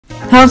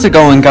How's it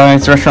going,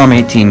 guys?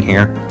 Retrom18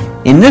 here.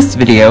 In this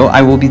video,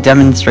 I will be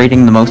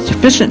demonstrating the most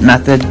efficient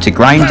method to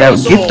grind out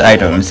gift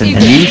items in the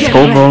new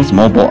Skullgirls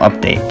Mobile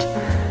update.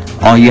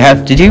 All you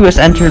have to do is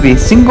enter the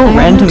single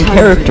random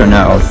character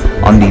node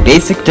on the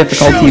basic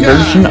difficulty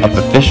version of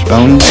the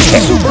Fishbone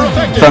Kick.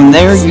 From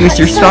there, use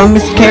your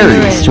strongest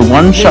carries to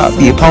one-shot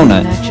the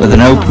opponent with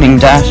an opening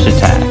dash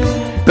attack.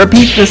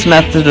 Repeat this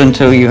method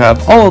until you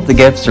have all of the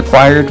gifts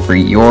required for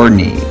your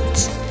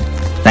needs.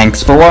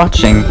 Thanks for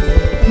watching.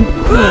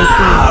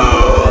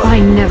 I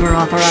never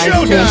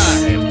authorized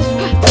this.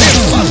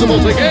 Impossible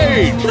to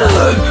gauge!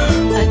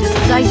 A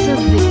decisive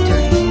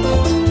victory.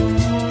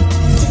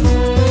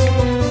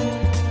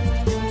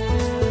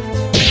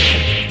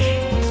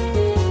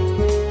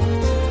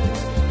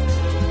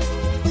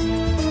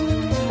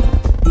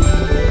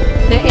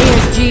 The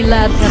ASG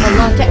labs have a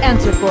lot to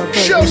answer for, baby.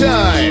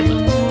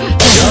 Showtime!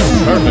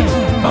 Just perfect.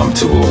 I'm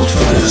too old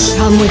for this.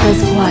 Come with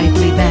us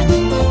quietly, Ben.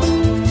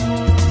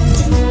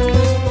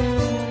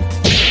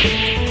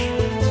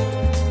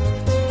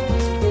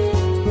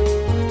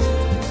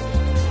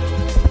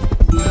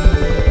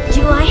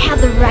 Do I have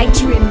the right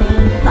to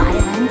remain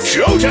violent?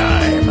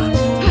 Showtime!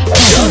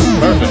 Just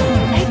perfect.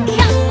 I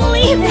can't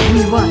believe it!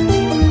 We won.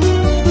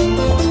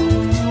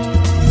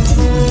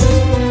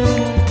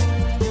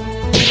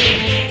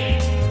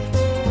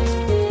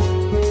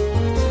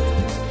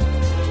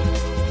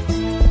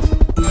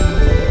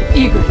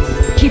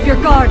 Egrets, keep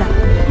your guard up.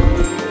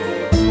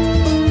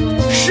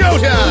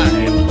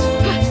 Showtime!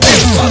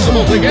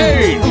 Impossible to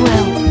gauge!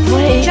 Well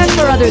played. Check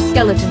for other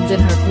skeletons in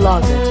her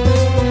closet.